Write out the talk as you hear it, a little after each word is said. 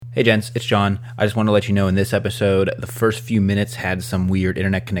Hey gents, it's John. I just want to let you know in this episode, the first few minutes had some weird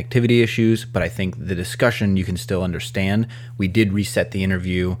internet connectivity issues, but I think the discussion you can still understand. We did reset the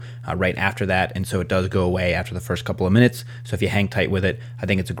interview right after that, and so it does go away after the first couple of minutes. So if you hang tight with it, I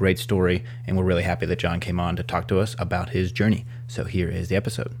think it's a great story, and we're really happy that John came on to talk to us about his journey. So here is the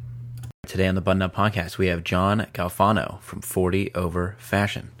episode. Today on the Button Up Podcast, we have John Galfano from 40 Over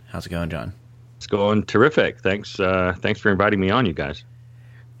Fashion. How's it going, John? It's going terrific. Thanks for inviting me on, you guys.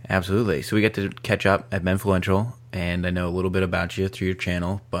 Absolutely. So we get to catch up at Menfluential, and I know a little bit about you through your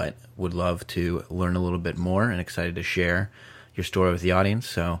channel, but would love to learn a little bit more and excited to share your story with the audience.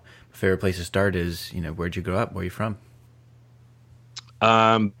 So my favorite place to start is, where'd you grow up? Where are you from?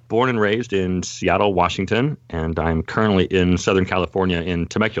 Born and raised in Seattle, Washington, and I'm currently in Southern California in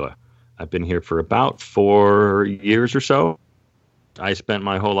Temecula. I've been here for about 4 years or so. I spent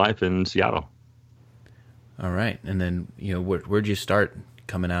my whole life in Seattle. All right. And then, where'd you start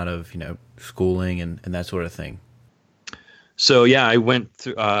coming out of, schooling and that sort of thing? So, yeah, I went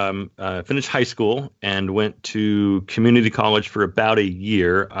to finished high school and went to community college for about a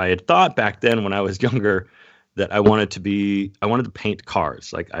year. I had thought back then when I was younger that I wanted to paint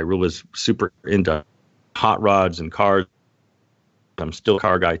cars. Like I really was super into hot rods and cars. I'm still a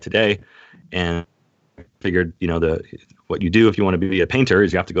car guy today, and figured, what you do if you want to be a painter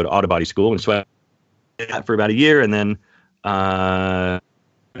is you have to go to auto body school. And so I did that for about a year, and then I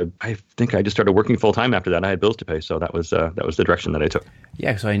think I just started working full time after that. I had bills to pay, so that was the direction that I took.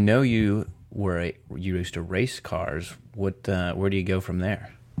 Yeah, so I know you used to race cars. Where do you go from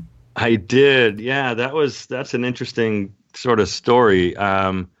there? I did. Yeah, that's an interesting sort of story.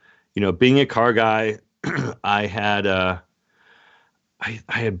 Being a car guy, I had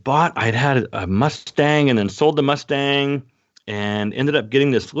had a Mustang and then sold the Mustang and ended up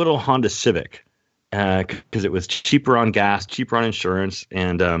getting this little Honda Civic. Because it was cheaper on gas, cheaper on insurance,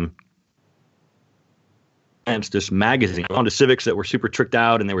 and it's this magazine on the Civics that were super tricked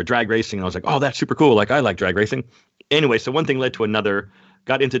out, and they were drag racing. And I was like, oh, that's super cool. Like, I like drag racing. Anyway, so one thing led to another.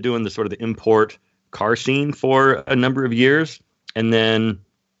 Got into doing the sort of the import car scene for a number of years, and then,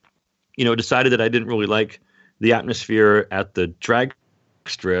 decided that I didn't really like the atmosphere at the drag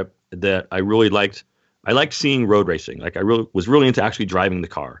strip. That I really liked. I liked seeing road racing. Like, I was really into actually driving the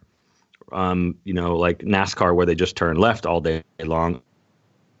car. Like NASCAR where they just turn left all day long.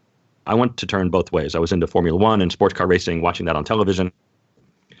 I want to turn both ways. I was into Formula One and sports car racing, watching that on television.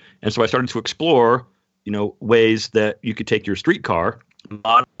 And so I started to explore, ways that you could take your street car,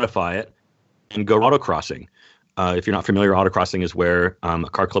 modify it, and go autocrossing. If you're not familiar, autocrossing is where a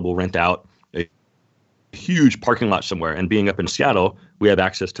car club will rent out a huge parking lot somewhere. And being up in Seattle, we have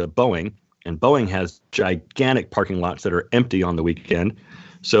access to Boeing, and Boeing has gigantic parking lots that are empty on the weekend.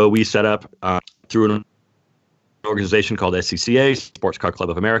 So we set up through an organization called SCCA, Sports Car Club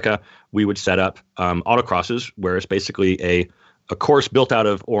of America. We would set up autocrosses, where it's basically a course built out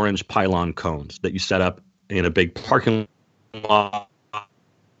of orange pylon cones that you set up in a big parking lot.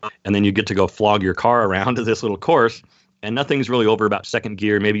 And then you get to go flog your car around to this little course. And nothing's really over about second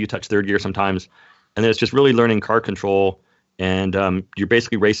gear. Maybe you touch third gear sometimes. And then it's just really learning car control. And you're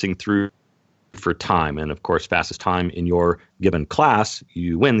basically racing through for time, and of course fastest time in your given class,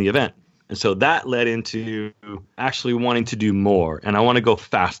 you win the event. And so that led into actually wanting to do more, and I want to go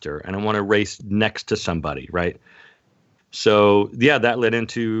faster, and I want to race next to somebody, right? So yeah, that led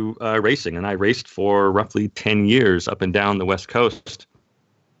into racing, and I raced for roughly 10 years up and down the West Coast.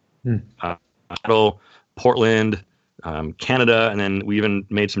 Portland, Canada, and then we even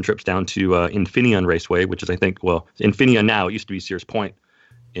made some trips down to Infineon Raceway, which is, I think, Infineon now, it used to be Sears Point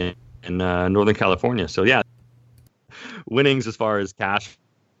in Northern California. So yeah, winnings as far as cash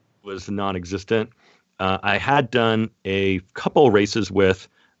was non-existent. I had done a couple races with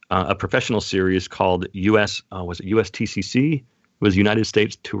a professional series called USTCC? It was United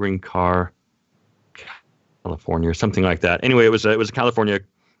States Touring Car California or something like that. Anyway, it was a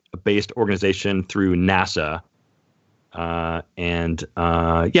California-based organization through NASA. Yeah,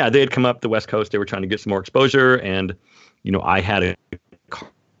 they had come up the West Coast. They were trying to get some more exposure, and I had a car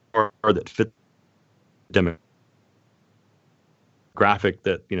that fit the demographic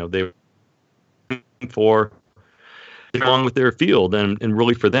that they were for along with their field, and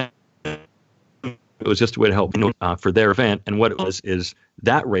really for them it was just a way to help for their event. And what it was is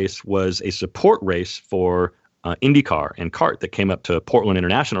that race was a support race for IndyCar and kart that came up to Portland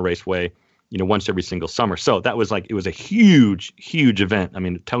International Raceway once every single summer. So that was it was a huge event. I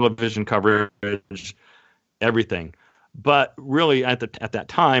mean, television coverage, everything. But really, at that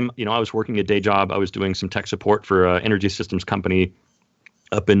time, I was working a day job. I was doing some tech support for an energy systems company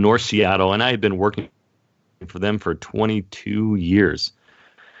up in North Seattle, and I had been working for them for 22 years.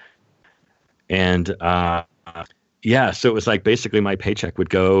 And yeah, so it was like basically my paycheck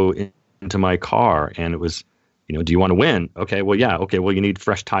would go into my car, and it was, do you want to win? Okay, well, yeah, okay, well, you need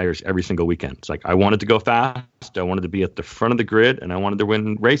fresh tires every single weekend. It's like I wanted to go fast, I wanted to be at the front of the grid, and I wanted to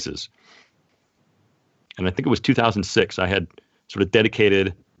win races. And I think it was 2006. I had sort of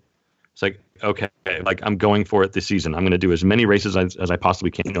dedicated. It's like, okay, like I'm going for it this season. I'm going to do as many races as I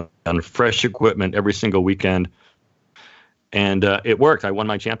possibly can on fresh equipment every single weekend. And it worked. I won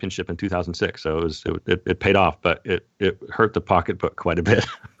my championship in 2006. So it paid off, but it hurt the pocketbook quite a bit.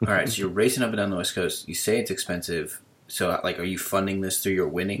 All right. So you're racing up and down the West Coast. You say it's expensive. So like, are you funding this through your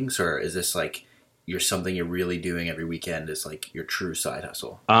winnings, or is this like something you're really doing every weekend is like your true side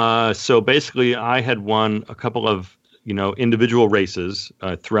hustle? So basically I had won a couple of, individual races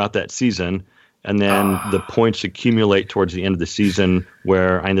throughout that season. And then the points accumulate towards the end of the season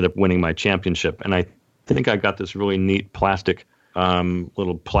where I ended up winning my championship. And I think I got this really neat plastic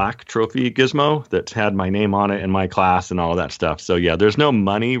little plaque trophy gizmo that's had my name on it and my class and all of that stuff. So yeah, there's no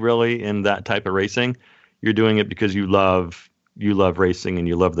money really in that type of racing. You're doing it because you love racing and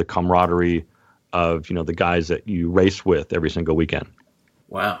you love the camaraderie of, the guys that you race with every single weekend.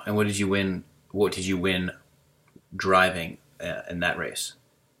 Wow. And what did you win? What did you win driving in that race?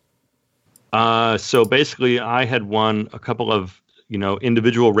 So basically I had won a couple of,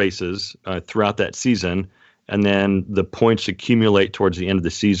 individual races throughout that season. And then the points accumulate towards the end of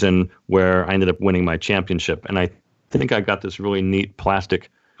the season where I ended up winning my championship. And I think I got this really neat plastic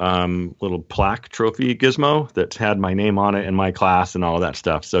little plaque trophy gizmo that's had my name on it and my class and all of that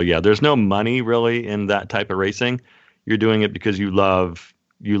stuff. So yeah, there's no money really in that type of racing. You're doing it because you love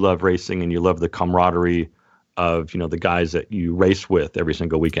racing and you love the camaraderie of, the guys that you race with every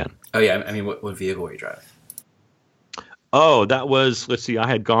single weekend. Oh yeah. I mean, what vehicle were you driving? Oh, that was, let's see, I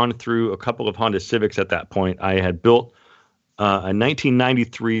had gone through a couple of Honda Civics at that point. I had built a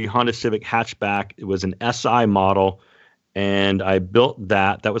 1993 Honda Civic hatchback. It was an SI model, and I built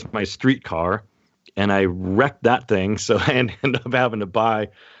that. That was my street car, and I wrecked that thing, so I ended up having to buy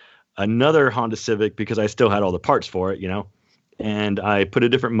another Honda Civic because I still had all the parts for it, and I put a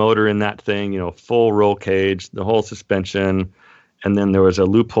different motor in that thing, full roll cage, the whole suspension, and then there was a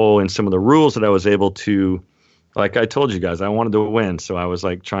loophole in some of the rules that I was able to, like I told you guys, I wanted to win. So I was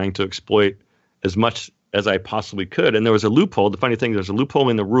like trying to exploit as much as I possibly could. And there was a loophole. The funny thing, there's a loophole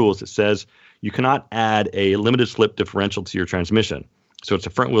in the rules that says you cannot add a limited slip differential to your transmission. So it's a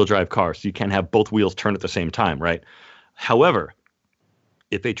front wheel drive car. So you can't have both wheels turn at the same time, right? However,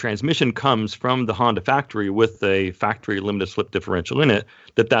 if a transmission comes from the Honda factory with a factory limited slip differential in it,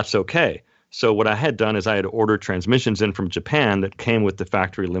 that's okay. So what I had done is I had ordered transmissions in from Japan that came with the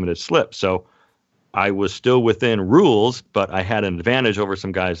factory limited slip. So I was still within rules, but I had an advantage over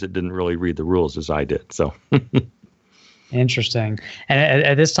some guys that didn't really read the rules as I did. So Interesting. And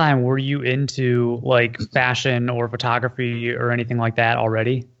at this time, were you into like fashion or photography or anything like that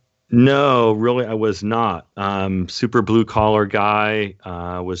already? No, really, I was not. Super blue collar guy,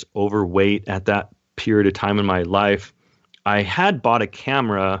 was overweight at that period of time in my life. I had bought a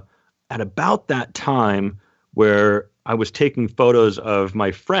camera at about that time where I was taking photos of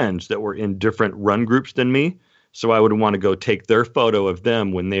my friends that were in different run groups than me. So I would want to go take their photo of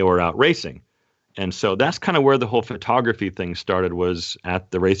them when they were out racing. And so that's kind of where the whole photography thing started, was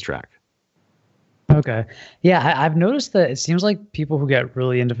at the racetrack. Okay. Yeah, I've noticed that it seems like people who get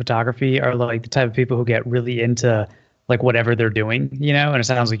really into photography are like the type of people who get really into like whatever they're doing, and it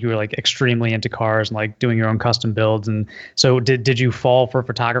sounds like you were like extremely into cars and like doing your own custom builds. And so did you fall for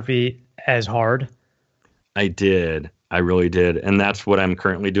photography as hard? I did. I really did. And that's what I'm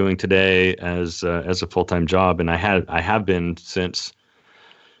currently doing today as a full-time job. And I have been since,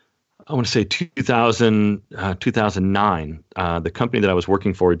 I want to say 2009. The company that I was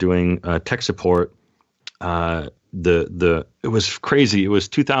working for doing tech support, it was crazy. It was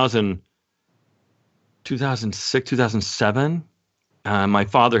 2006, 2007. My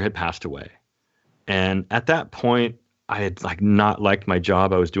father had passed away. And at that point, I had like not liked my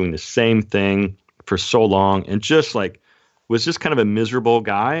job. I was doing the same thing for so long and just like was just kind of a miserable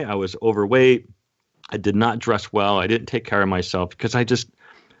guy. I was overweight. I did not dress well. I didn't take care of myself because I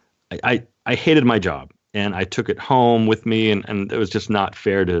hated my job, and I took it home with me, and it was just not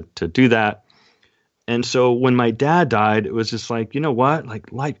fair to do that. And so when my dad died, it was just like, you know what,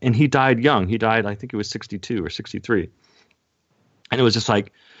 like life, and he died young. He died, I think it was 62 or 63. And it was just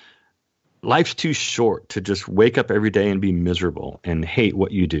like, life's too short to just wake up every day and be miserable and hate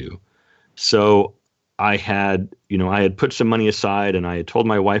what you do. So I had put some money aside, and I had told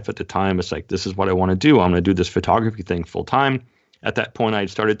my wife at the time, it's like, this is what I want to do. I'm going to do this photography thing full time. At that point, I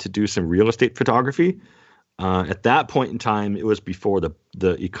had started to do some real estate photography. At that point in time, it was before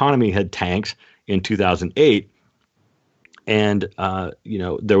the economy had tanked in 2008, and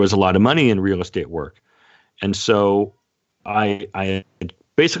there was a lot of money in real estate work, and so I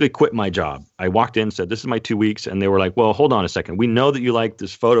basically quit my job. I walked in, said, "This is my 2 weeks," and they were like, "Well, hold on a second. We know that you like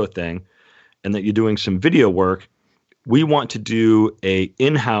this photo thing, and that you're doing some video work. We want to do a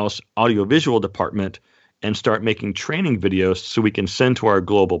in-house audiovisual department and start making training videos so we can send to our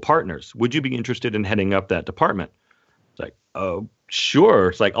global partners. Would you be interested in heading up that department?" It's like, "Oh, sure."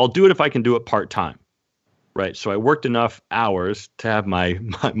 It's like, "I'll do it if I can do it part-time." Right. So I worked enough hours to have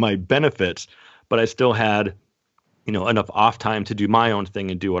my benefits, but I still had, enough off time to do my own thing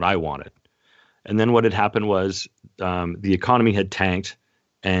and do what I wanted. And then what had happened was the economy had tanked,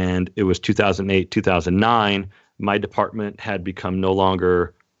 and it was 2008, 2009. My department had become no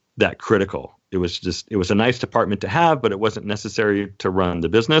longer that critical. It was a nice department to have, but it wasn't necessary to run the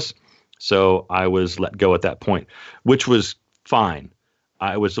business. So I was let go at that point, which was fine.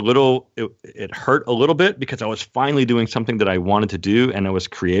 I was it hurt a little bit because I was finally doing something that I wanted to do, and I was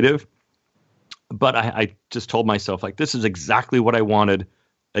creative. But I just told myself, like, this is exactly what I wanted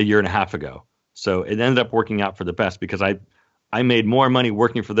a year and a half ago. So it ended up working out for the best because I made more money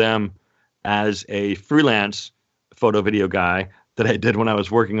working for them as a freelance photo video guy than I did when I was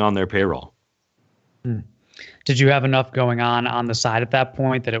working on their payroll. Did you have enough going on the side at that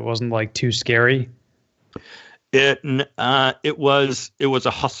point that it wasn't like too scary? It was a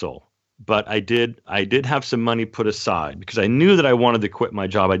hustle, but I did have some money put aside because I knew that I wanted to quit my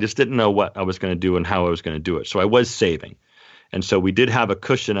job. I just didn't know what I was going to do and how I was going to do it. So I was saving. And so we did have a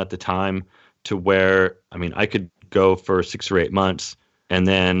cushion at the time to where, I could go for 6 or 8 months. And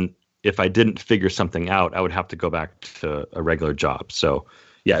then if I didn't figure something out, I would have to go back to a regular job. So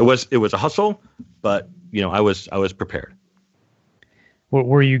yeah, it was a hustle, but I was prepared.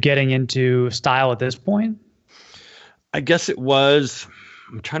 Were you getting into style at this point? I guess it was.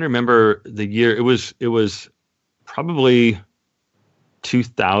 I'm trying to remember the year. It was probably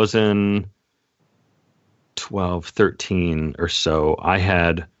 2012, 13 or so. I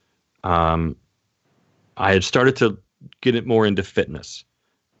had started to get it more into fitness,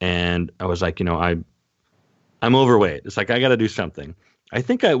 and I was like, I'm overweight. It's like I got to do something. I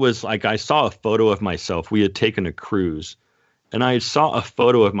think I was like, I saw a photo of myself. We had taken a cruise, and I saw a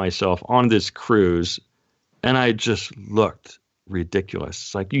photo of myself on this cruise, and I just looked ridiculous.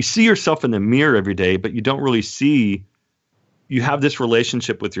 It's like you see yourself in the mirror every day, but you don't really see, you have this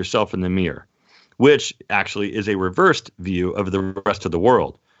relationship with yourself in the mirror, which actually is a reversed view of the rest of the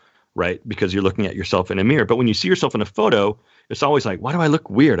world, right? Because you're looking at yourself in a mirror. But when you see yourself in a photo, it's always like, why do I look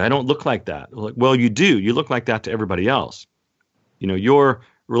weird? I don't look like that. Like, well, you do. You look like that to everybody else. Your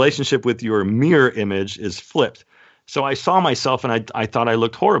relationship with your mirror image is flipped. So I saw myself and I thought I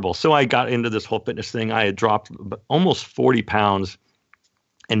looked horrible. So I got into this whole fitness thing. I had dropped almost 40 pounds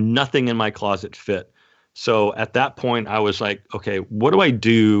and nothing in my closet fit. So at that point, I was like, okay, what do I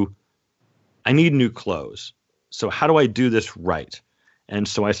do? I need new clothes. So how do I do this right? And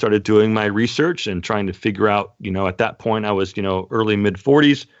so I started doing my research and trying to figure out, at that point I was, early mid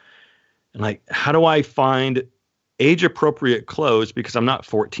 40s. And like, how do I find age appropriate clothes? Because I'm not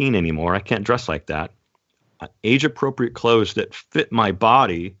 14 anymore. I can't dress like that. Age appropriate clothes that fit my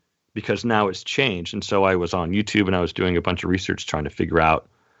body because now it's changed. And so I was on YouTube and I was doing a bunch of research trying to figure out,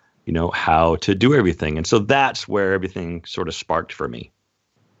 how to do everything. And so that's where everything sort of sparked for me.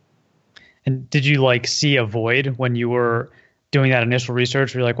 And did you see a void when you were doing that initial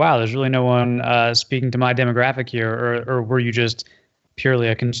research? You're like, wow, there's really no one speaking to my demographic here. Or were you just purely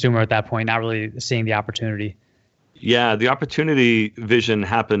a consumer at that point, not really seeing the opportunity? Yeah, the opportunity vision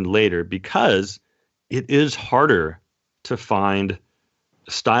happened later because it is harder to find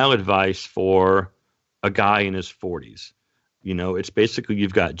style advice for a guy in his 40s. It's basically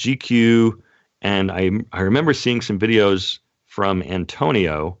you've got GQ, and I remember seeing some videos from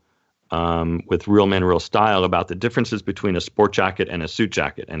Antonio with Real Men, Real Style about the differences between a sport jacket and a suit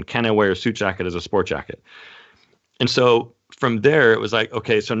jacket, and can I wear a suit jacket as a sport jacket? And so from there, it was like,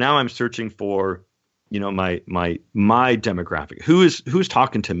 okay, so now I'm searching for, my demographic. Who's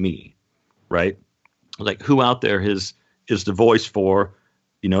talking to me, right? Like who out there is the voice for,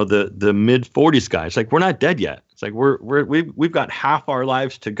 the mid 40s guys. Like we're not dead yet. It's like we've got half our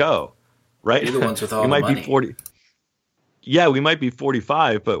lives to go, right? You're the ones with all we the might money. Be 40. Yeah, we might be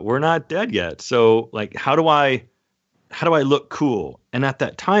 45, but we're not dead yet. So like, how do I look cool? And at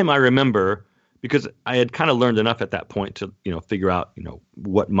that time, I remember, because I had kind of learned enough at that point to, figure out,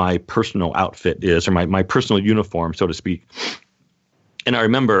 what my personal outfit is, or my personal uniform, so to speak. And I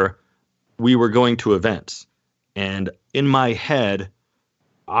remember we were going to events, and in my head,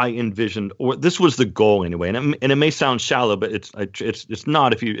 I envisioned, or this was the goal anyway, and it may sound shallow, but it's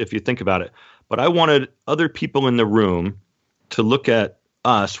not if you think about it. But I wanted other people in the room to look at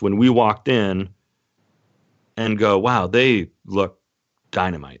us when we walked in and go, wow, they look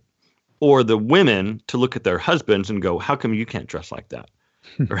dynamite. Or the women to look at their husbands and go, how come you can't dress like that?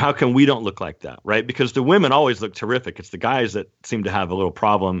 Or how come we don't look like that, right? Because the women always look terrific. It's the guys that seem to have a little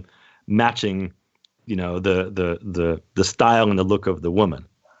problem matching, the style and the look of the woman.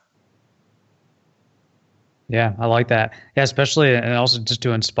 Yeah, I like that. Yeah, especially and also just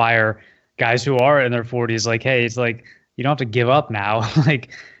to inspire guys who are in their 40s. Like, hey, it's like you don't have to give up now. Like,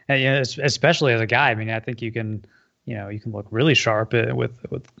 especially as a guy. I mean, I think you can look really sharp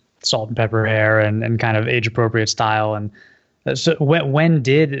with salt and pepper hair and kind of age appropriate style. And so when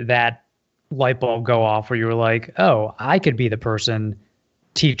did that light bulb go off where you were like, oh, I could be the person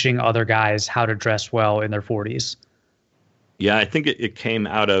teaching other guys how to dress well in their 40s? Yeah, I think it came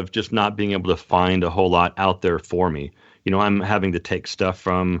out of just not being able to find a whole lot out there for me. I'm having to take stuff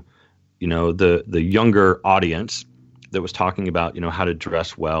from, the younger audience that was talking about, how to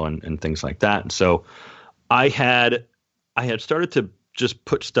dress well and things like that. And so I had started to just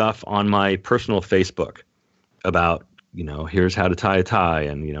put stuff on my personal Facebook about, here's how to tie a tie,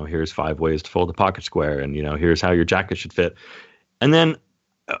 and, here's 5 ways to fold a pocket square, and, here's how your jacket should fit. And then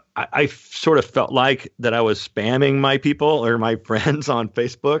I sort of felt like that I was spamming my people or my friends on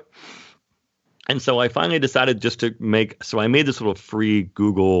Facebook. And so I finally decided just to I made this little free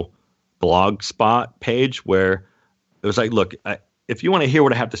Google blog spot page where it was like, look, if you want to hear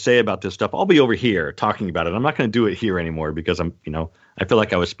what I have to say about this stuff, I'll be over here talking about it. I'm not going to do it here anymore because I feel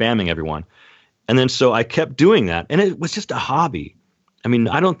like I was spamming everyone. And then so I kept doing that, and it was just a hobby. I mean,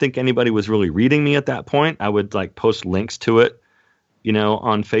 I don't think anybody was really reading me at that point. I would like post links to it,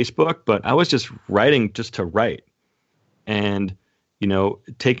 on Facebook, but I was just writing just to write and,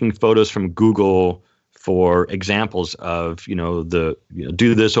 taking photos from Google for examples of,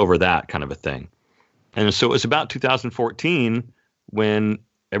 do this over that kind of a thing. And so it was about 2014 when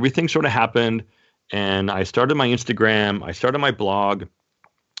everything sort of happened, and I started my Instagram, I started my blog,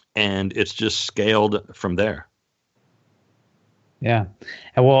 and it's just scaled from there. Yeah.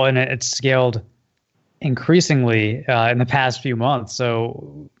 And it's scaled increasingly in the past few months.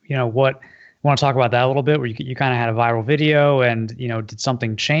 So, want to talk about that a little bit, where you kind of had a viral video and, did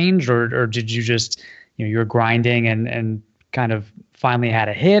something change or did you just, you're grinding and kind of finally had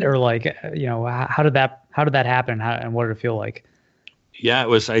a hit, or like, how did that happen? And what did it feel like? Yeah, it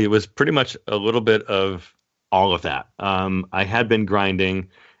was pretty much a little bit of all of that. I had been grinding,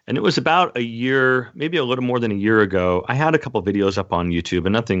 and it was about a year, maybe a little more than a year ago. I had a couple videos up on YouTube,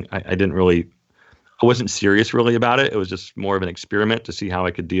 and nothing, I wasn't serious really about it. It was just more of an experiment to see how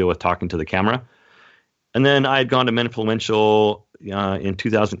I could deal with talking to the camera. And then I had gone to Menfluential in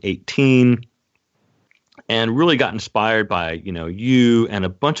 2018 and really got inspired by, you and a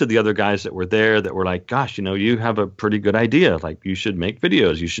bunch of the other guys that were there that were like, gosh, you have a pretty good idea. Like, you should make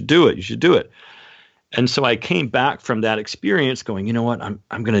videos. You should do it. You should do it. And so I came back from that experience going, you know what, I'm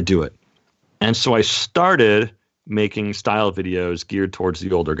going to do it. And so I started making style videos geared towards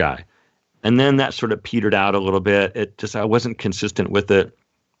the older guy. And then that sort of petered out a little bit. I wasn't consistent with it,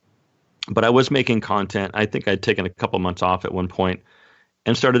 but I was making content. I think I'd taken a couple months off at one point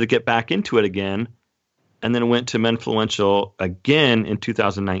and started to get back into it again. And then went to Menfluential again in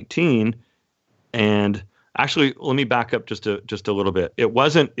 2019. And actually, let me back up just a little bit. It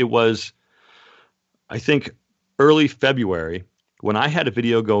was, I think, early February when I had a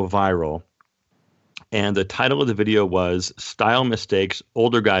video go viral. And the title of the video was "Style Mistakes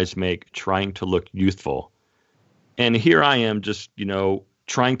Older Guys Make Trying to Look Youthful." And here I am just,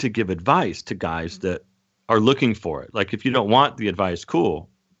 trying to give advice to guys that are looking for it. Like, if you don't want the advice, cool.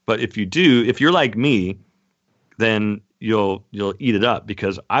 But if you do, if you're like me, then you'll eat it up,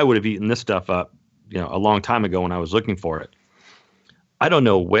 because I would have eaten this stuff up, a long time ago when I was looking for it. I don't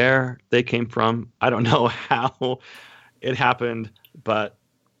know where they came from. I don't know how it happened, but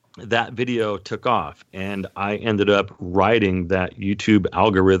that video took off, and I ended up riding that YouTube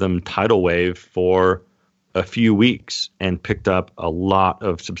algorithm tidal wave for a few weeks and picked up a lot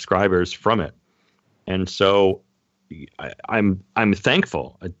of subscribers from it. And so I'm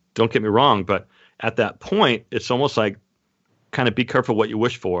thankful. Don't get me wrong, but at that point, it's almost like kind of be careful what you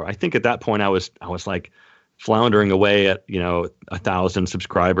wish for. I think at that point I was like floundering away at 1,000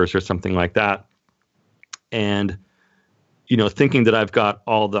 subscribers or something like that, and thinking that I've got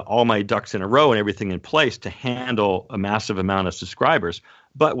all my ducks in a row and everything in place to handle a massive amount of subscribers.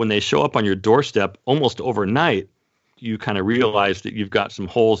 But when they show up on your doorstep almost overnight, you kind of realize that you've got some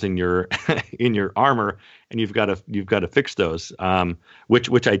holes in your in your armor, and you've got to fix those,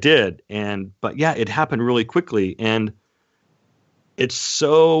 which I did. But yeah, it happened really quickly, and it's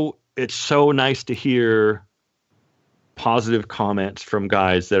so nice to hear positive comments from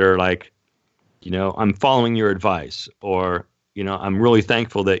guys that are like, I'm following your advice, or I'm really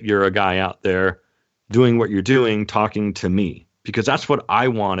thankful that you're a guy out there doing what you're doing, talking to me, because that's what I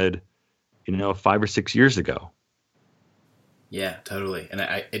wanted 5 or 6 years ago. Yeah, totally. And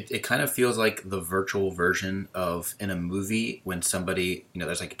it kind of feels like the virtual version of in a movie when somebody,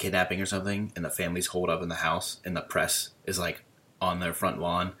 there's like a kidnapping or something and the family's holed up in the house and the press is like on their front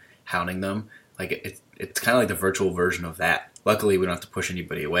lawn hounding them. Like it's kind of like the virtual version of that. Luckily, we don't have to push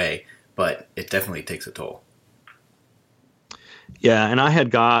anybody away, but it definitely takes a toll. Yeah, and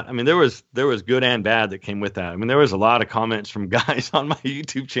there was good and bad that came with that. I mean, there was a lot of comments from guys on my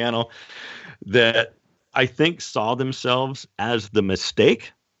YouTube channel that I think saw themselves as the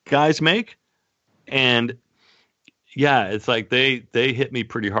mistake guys make. And yeah, it's like they hit me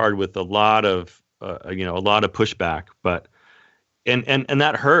pretty hard with a lot of pushback, but and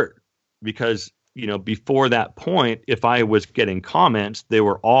that hurt because, before that point, if I was getting comments, they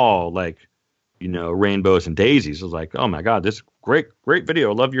were all like, rainbows and daisies. I was like, oh my God, this great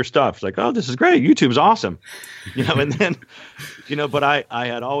video. Love your stuff. It's like, oh, this is great. YouTube's awesome. And then, but I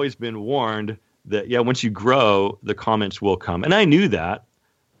had always been warned that, yeah, once you grow, the comments will come. And I knew that.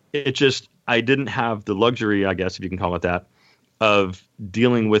 It just, I didn't have the luxury, I guess, if you can call it that, of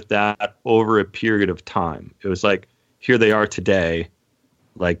dealing with that over a period of time. It was like, here they are today,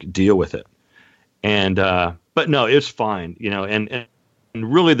 like, deal with it. And, but no, it's fine, and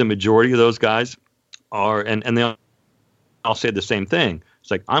really the majority of those guys are, and they all say the same thing.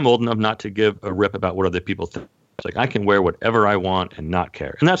 It's like, I'm old enough not to give a rip about what other people think. It's like, I can wear whatever I want and not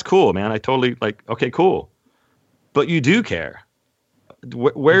care. And that's cool, man. I totally okay, cool. But you do care.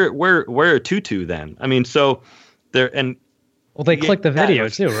 Wear a tutu then. I mean, so there, and well, they clicked the video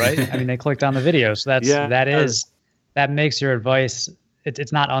too, right? I mean, they clicked on the video. So that makes your advice,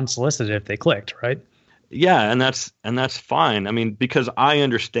 it's not unsolicited if they clicked, right? Yeah. And that's fine. I mean, because I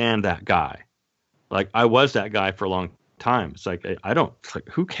understand that guy. Like, I was that guy for a long time. It's like, it's like,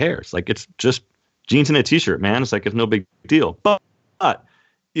 who cares? Like, it's just jeans and a t-shirt, man. It's like, it's no big deal. But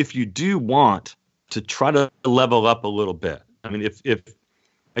if you do want to try to level up a little bit, I mean, if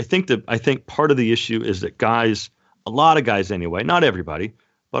I think part of the issue is that guys, a lot of guys anyway, not everybody,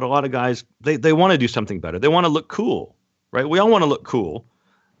 but a lot of guys, they want to do something better. They want to look cool, right? We all want to look cool,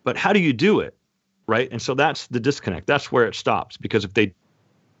 but how do you do it, right? And so that's the disconnect. That's where it stops, because if they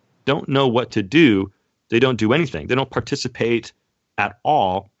don't know what to do, they don't do anything. They don't participate at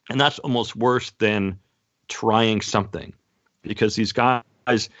all. And that's almost worse than trying something, because these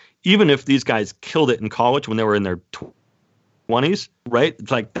guys, even if these guys killed it in college when they were in their 20s, right?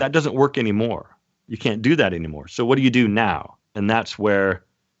 It's like, that doesn't work anymore. You can't do that anymore. So what do you do now? And that's where,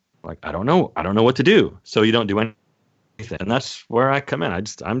 like, I don't know what to do. So you don't do anything. And that's where I come in.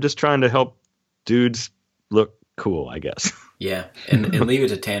 I'm just trying to help dudes look cool, I guess. Yeah. And leave it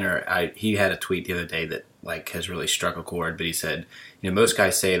to Tanner. He had a tweet the other day that like has really struck a chord, but he said, most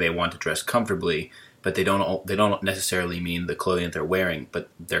guys say they want to dress comfortably, but they don't necessarily mean the clothing that they're wearing, but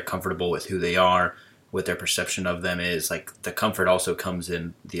they're comfortable with who they are, what their perception of them is. Like, the comfort also comes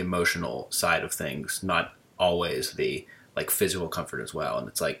in the emotional side of things, not always the like physical comfort as well. And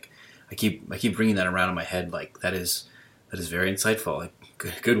it's like, I keep bringing that around in my head. Like, that is very insightful.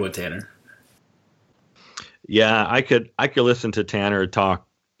 Like, good one, Tanner. Yeah, I could listen to Tanner talk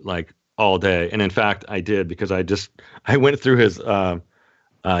like all day, and in fact, I did, because I went through his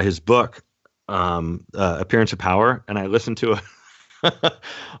book, Appearance of Power, and I listened to it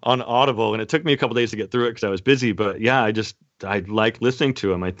on Audible, and it took me a couple days to get through it because I was busy. But yeah, I like listening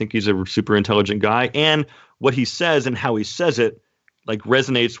to him. I think he's a super intelligent guy, and what he says and how he says it like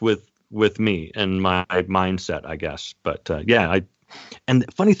resonates with me and my mindset, I guess. But and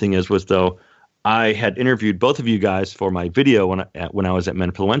the funny thing was though, I had interviewed both of you guys for my video when I was at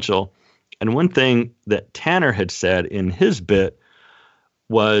Menfluential, and one thing that Tanner had said in his bit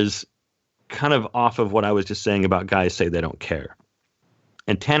was kind of off of what I was just saying about guys say they don't care.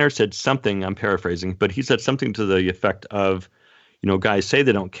 And Tanner said something, I'm paraphrasing, but he said something to the effect of, guys say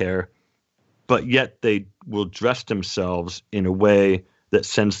they don't care, but yet they will dress themselves in a way that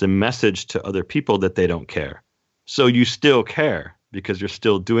sends the message to other people that they don't care. So you still care, because you're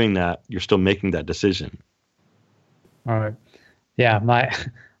still doing that. You're still making that decision. All right. Yeah.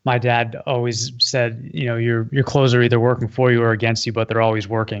 My dad always said, your clothes are either working for you or against you, but they're always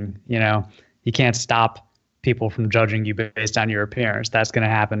working. You can't stop people from judging you based on your appearance. That's going to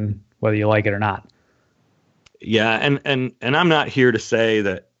happen whether you like it or not. Yeah, and I'm not here to say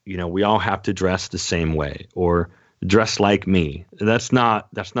that, we all have to dress the same way or dress like me. That's not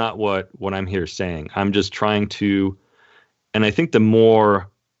what I'm here saying. I'm just trying to, and I think the more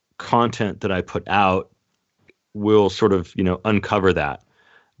content that I put out will sort of, uncover that.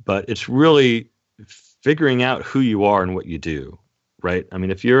 But it's really figuring out who you are and what you do, right? I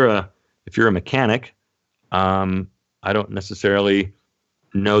mean, if you're a mechanic, I don't necessarily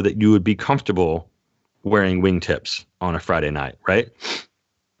know that you would be comfortable wearing wingtips on a Friday night, right?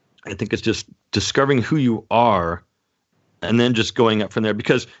 I think it's just discovering who you are and then just going up from there.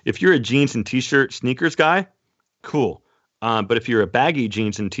 Because if you're a jeans and t-shirt sneakers guy, cool. But if you're a baggy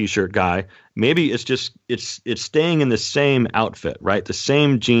jeans and t-shirt guy, maybe it's staying in the same outfit, right? The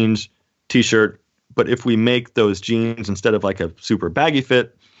same jeans, t-shirt. But if we make those jeans, instead of like a super baggy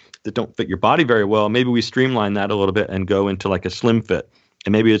fit that don't fit your body very well, maybe we streamline that a little bit and go into like a slim fit.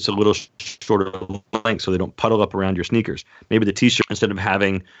 And maybe it's a little shorter length so they don't puddle up around your sneakers. Maybe the t-shirt, instead of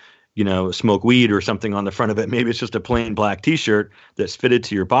having, smoke weed or something on the front of it, maybe it's just a plain black t-shirt that's fitted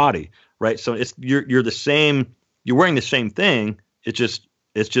to your body, right? So you're the same, you're wearing the same thing. It just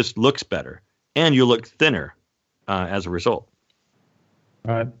looks better, and you look thinner as a result.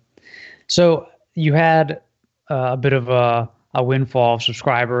 All right. So you had a bit of a windfall of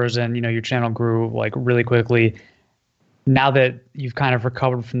subscribers, and your channel grew like really quickly. Now that you've kind of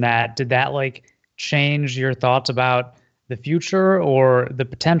recovered from that, did that like change your thoughts about the future or the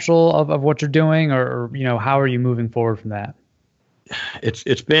potential of what you're doing, or how are you moving forward from that? It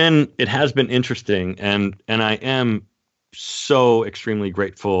has been interesting, and I am so extremely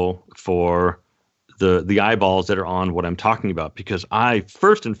grateful for the eyeballs that are on what I'm talking about, because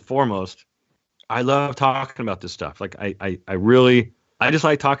first and foremost, I love talking about this stuff. Like I just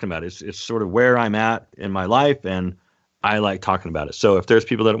like talking about it. It's sort of where I'm at in my life, and I like talking about it. So if there's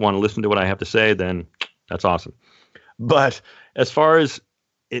people that want to listen to what I have to say, then that's awesome. But as far as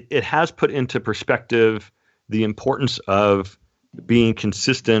it has put into perspective the importance of being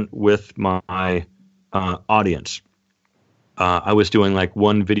consistent with my audience. I was doing like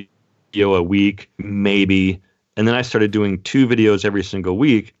one video a week, maybe, and then I started doing 2 videos every single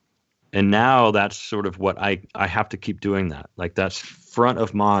week. And now that's sort of what I have to keep doing that. Like that's front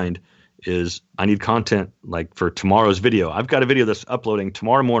of mind. Is I need content like for tomorrow's video. I've got a video that's uploading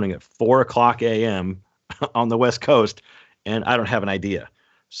tomorrow morning at 4:00 a.m. on the West Coast, and I don't have an idea.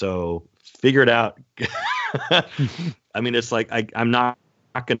 So figure it out. I mean, it's like I'm not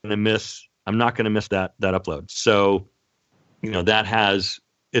going to miss that upload. So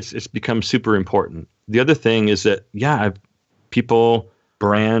it's become super important. The other thing is that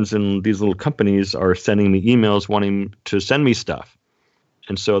brands and these little companies are sending me emails wanting to send me stuff.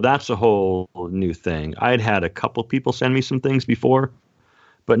 And so that's a whole new thing. I'd had a couple people send me some things before,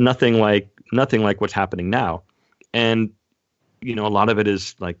 but nothing like what's happening now. And, a lot of it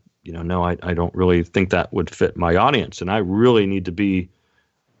is like, no, I don't really think that would fit my audience. And I really need to be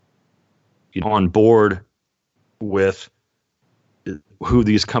on board with who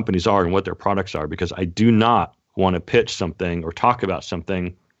these companies are and what their products are, because I do not want to pitch something or talk about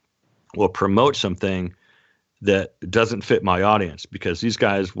something or promote something that doesn't fit my audience, because these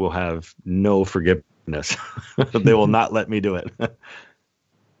guys will have no forgiveness. They will not let me do it.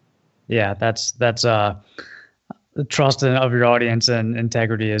 Yeah, that's the trust of your audience and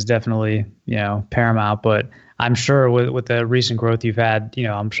integrity is definitely, paramount. But I'm sure with the recent growth you've had,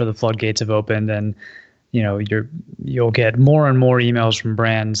 I'm sure the floodgates have opened, and you'll get more and more emails from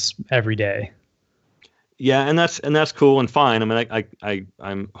brands every day. Yeah, and that's cool and fine. I mean,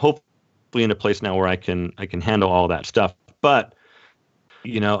 I'm hopefully in a place now where I can handle all that stuff. But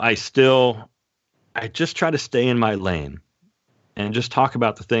I just try to stay in my lane and just talk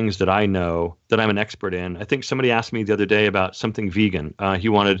about the things that I know that I'm an expert in. I think somebody asked me the other day about something vegan. I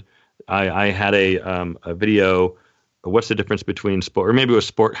had a video. What's the difference between sport, or maybe it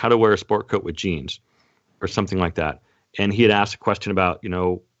was how to wear a sport coat with jeans, or something like that. And he had asked a question about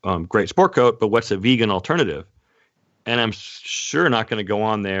great sport coat, but what's a vegan alternative? And I'm sure not going to go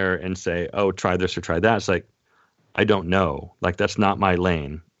on there and say, oh, try this or try that. It's like, I don't know. Like, that's not my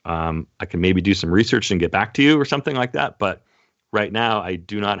lane. I can maybe do some research and get back to you or something like that. But right now, I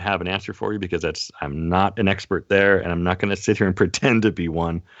do not have an answer for you, because I'm not an expert there, and I'm not going to sit here and pretend to be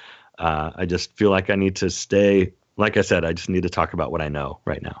one. I just feel like I need to stay. Like I said, I just need to talk about what I know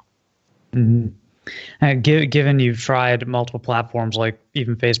right now. Mm-hmm. Given you've tried multiple platforms like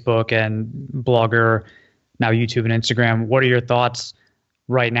even Facebook and Blogger, now YouTube and Instagram, what are your thoughts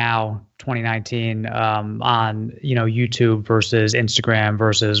right now, 2019, on YouTube versus Instagram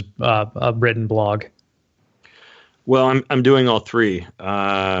versus a written blog? Well, I'm doing all 3.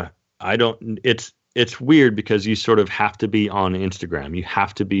 it's weird because you sort of have to be on Instagram. You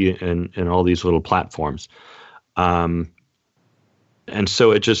have to be in all these little platforms. And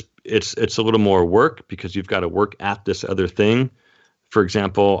so it's a little more work because you've got to work at this other thing. For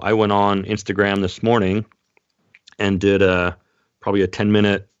example, I went on Instagram this morning and did probably a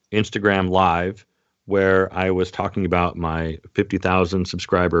 10-minute Instagram live where I was talking about my 50,000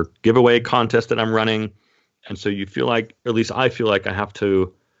 subscriber giveaway contest that I'm running. And so you feel like, or at least I feel like I have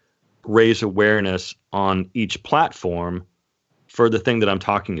to raise awareness on each platform for the thing that I'm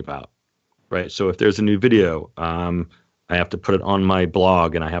talking about, right? So if there's a new video, I have to put it on my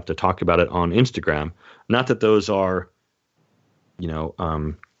blog and I have to talk about it on Instagram. Not that those are, not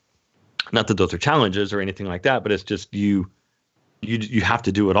that those are challenges or anything like that, but it's just you have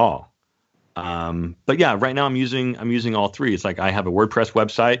to do it all. But yeah, right now I'm using all three. It's like I have a WordPress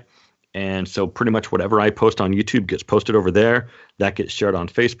website, and so pretty much whatever I post on YouTube gets posted over there. That gets shared on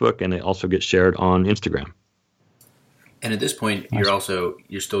Facebook, and it also gets shared on Instagram. And at this point,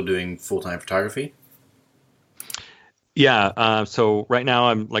 you're still doing full-time photography? Yeah. So right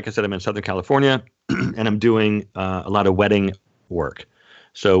now like I said, I'm in Southern California and I'm doing a lot of wedding work.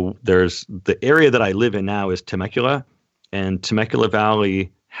 So there's the area that I live in now is Temecula, and Temecula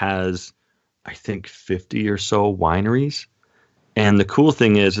Valley has, I think, 50 or so wineries. And the cool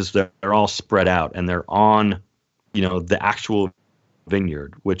thing is that they're all spread out and they're on, the actual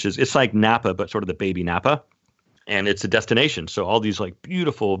vineyard, it's like Napa, but sort of the baby Napa. And it's a destination. So all these like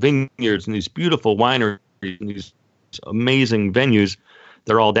beautiful vineyards and these beautiful wineries and these amazing venues,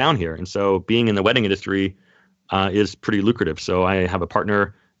 they're all down here. And so being in the wedding industry is pretty lucrative. So I have a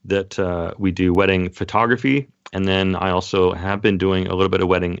partner that we do wedding photography. And then I also have been doing a little bit of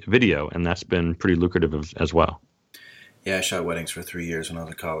wedding video, and that's been pretty lucrative as well. Yeah, I shot weddings for 3 years when I was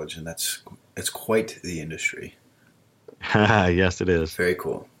in college, and it's quite the industry. Yes, it is. Very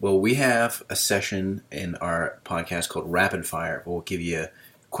cool. Well, we have a session in our podcast called Rapid Fire. We'll give you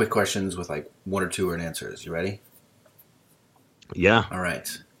quick questions with like 1 or 2 word answers. You ready? Yeah. All right.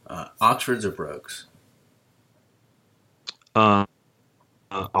 Oxfords or Brogues?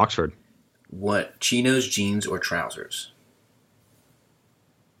 Oxford. What? Chinos, jeans, or trousers?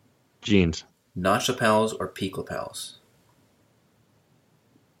 Jeans. Notch lapels or peak lapels?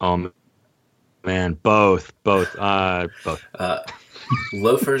 Man, both. Both.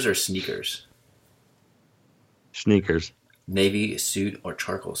 Loafers or sneakers? Sneakers. Navy suit or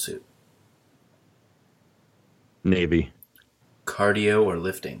charcoal suit? Navy. Cardio or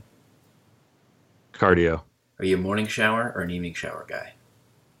lifting? Cardio. Are you a morning shower or an evening shower guy?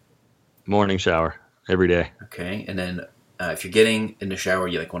 Morning shower every day. Okay, and then if you're getting in the shower,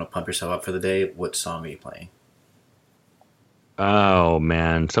 you like want to pump yourself up for the day. What song are you playing? Oh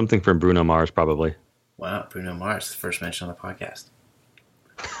man, something from Bruno Mars probably. Wow, Bruno Mars, the first mention on the podcast.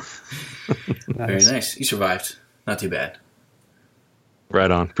 Nice. Very nice. You survived. Not too bad.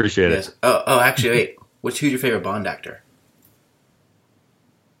 Right on. Appreciate it. Oh, actually, wait. Who's your favorite Bond actor?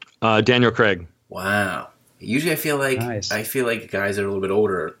 Daniel Craig. Wow. Usually, I feel like Nice. guys that are a little bit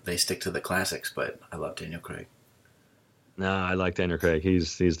older, they stick to the classics, but I love Daniel Craig. No, I like Daniel Craig.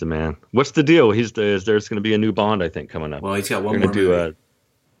 He's the man. What's the deal? There's going to be a new Bond, I think, coming up. Well, he's got one They're more gonna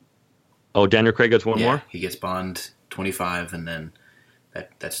movie. Daniel Craig gets one more? He gets Bond 25, and then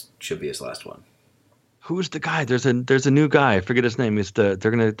that should be his last one. Who's the guy? There's a new guy. I forget his name. They're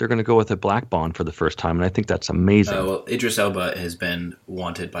gonna go with a black Bond for the first time, and I think that's amazing. Well, Idris Elba has been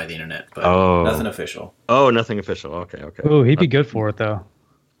wanted by the internet, but nothing official. Oh, nothing official. Okay. Oh, he'd be good for it though.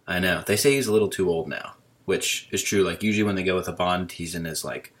 I know. They say he's a little too old now, which is true. Like usually when they go with a Bond, he's in his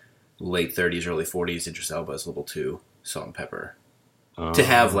like late 30s, early 40s. Idris Elba is a little too salt and pepper to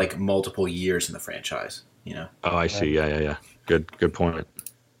have like multiple years in the franchise. Oh, I see. Yeah. Good point.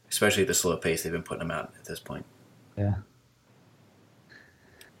 Especially at the slow pace they've been putting them out at this point. Yeah.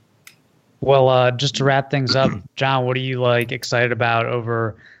 Well, just to wrap things up, John, what are you excited about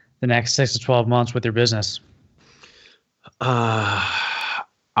over the next 6 to 12 months with your business?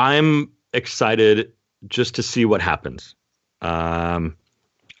 I'm excited just to see what happens. I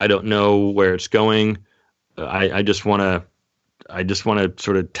don't know where it's going. I just want to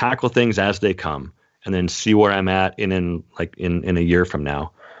sort of tackle things as they come, and then see where I'm at in a year from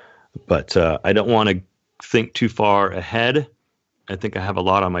now. But I don't want to think too far ahead. I think I have a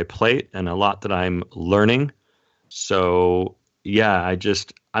lot on my plate and a lot that I'm learning. So yeah,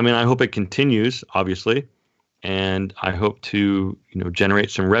 I hope it continues, obviously, and I hope to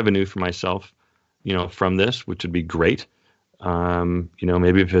generate some revenue for myself, from this, which would be great.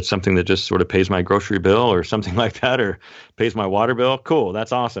 Maybe if it's something that just sort of pays my grocery bill or something like that, or pays my water bill, cool,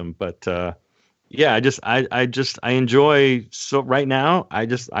 that's awesome. But Yeah, I enjoy, so right now I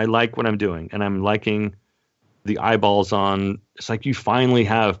like what I'm doing, and I'm liking the eyeballs on. It's like you finally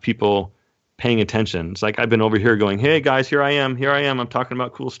have people paying attention. It's like I've been over here going, "Hey guys, here I am, I'm talking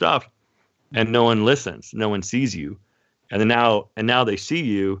about cool stuff," and no one listens, no one sees you, and now they see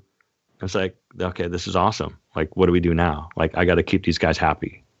you. It's like, okay, this is awesome. Like, what do we do now? Like, I got to keep these guys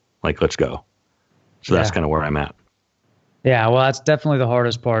happy. Like, let's go. So that's kind of where I'm at. Yeah, well, that's definitely the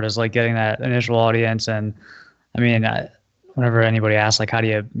hardest part, is like getting that initial audience. And I mean, whenever anybody asks, like, how do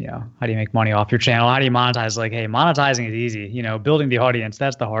you make money off your channel? How do you monetize? Like, hey, monetizing is easy. Building the audience,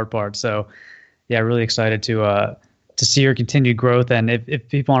 that's the hard part. So, yeah, really excited to see your continued growth. And if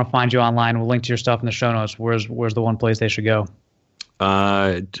people want to find you online, we'll link to your stuff in the show notes. Where's the one place they should go?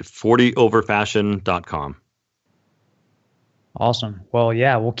 40overfashion.com. Awesome. Well,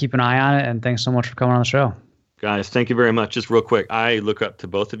 yeah, we'll keep an eye on it. And thanks so much for coming on the show. Guys, thank you very much. Just real quick, I look up to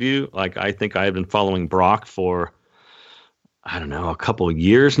both of you. Like, I think I have been following Brock for, I don't know, a couple of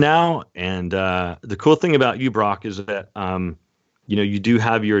years now. And the cool thing about you, Brock, is that, you do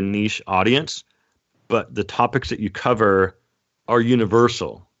have your niche audience, but the topics that you cover are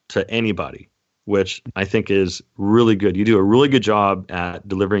universal to anybody, which I think is really good. You do a really good job at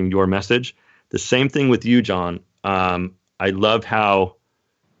delivering your message. The same thing with you, John. I love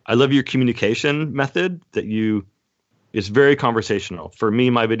your communication method it's very conversational. For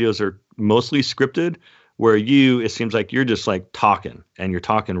me, my videos are mostly scripted, where it seems like you're just like talking, and you're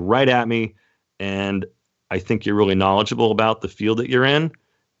talking right at me. And I think you're really knowledgeable about the field that you're in.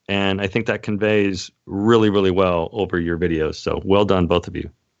 And I think that conveys really, really well over your videos. So well done, both of you.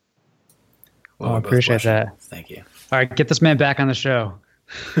 Well, I appreciate that. Thank you. All right, get this man back on the show.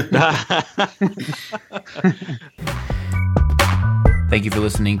 Thank you for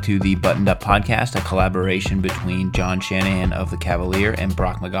listening to the Buttoned Up Podcast, a collaboration between John Shanahan of The Cavalier and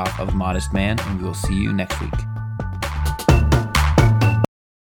Brock McGough of Modest Man, and we will see you next week.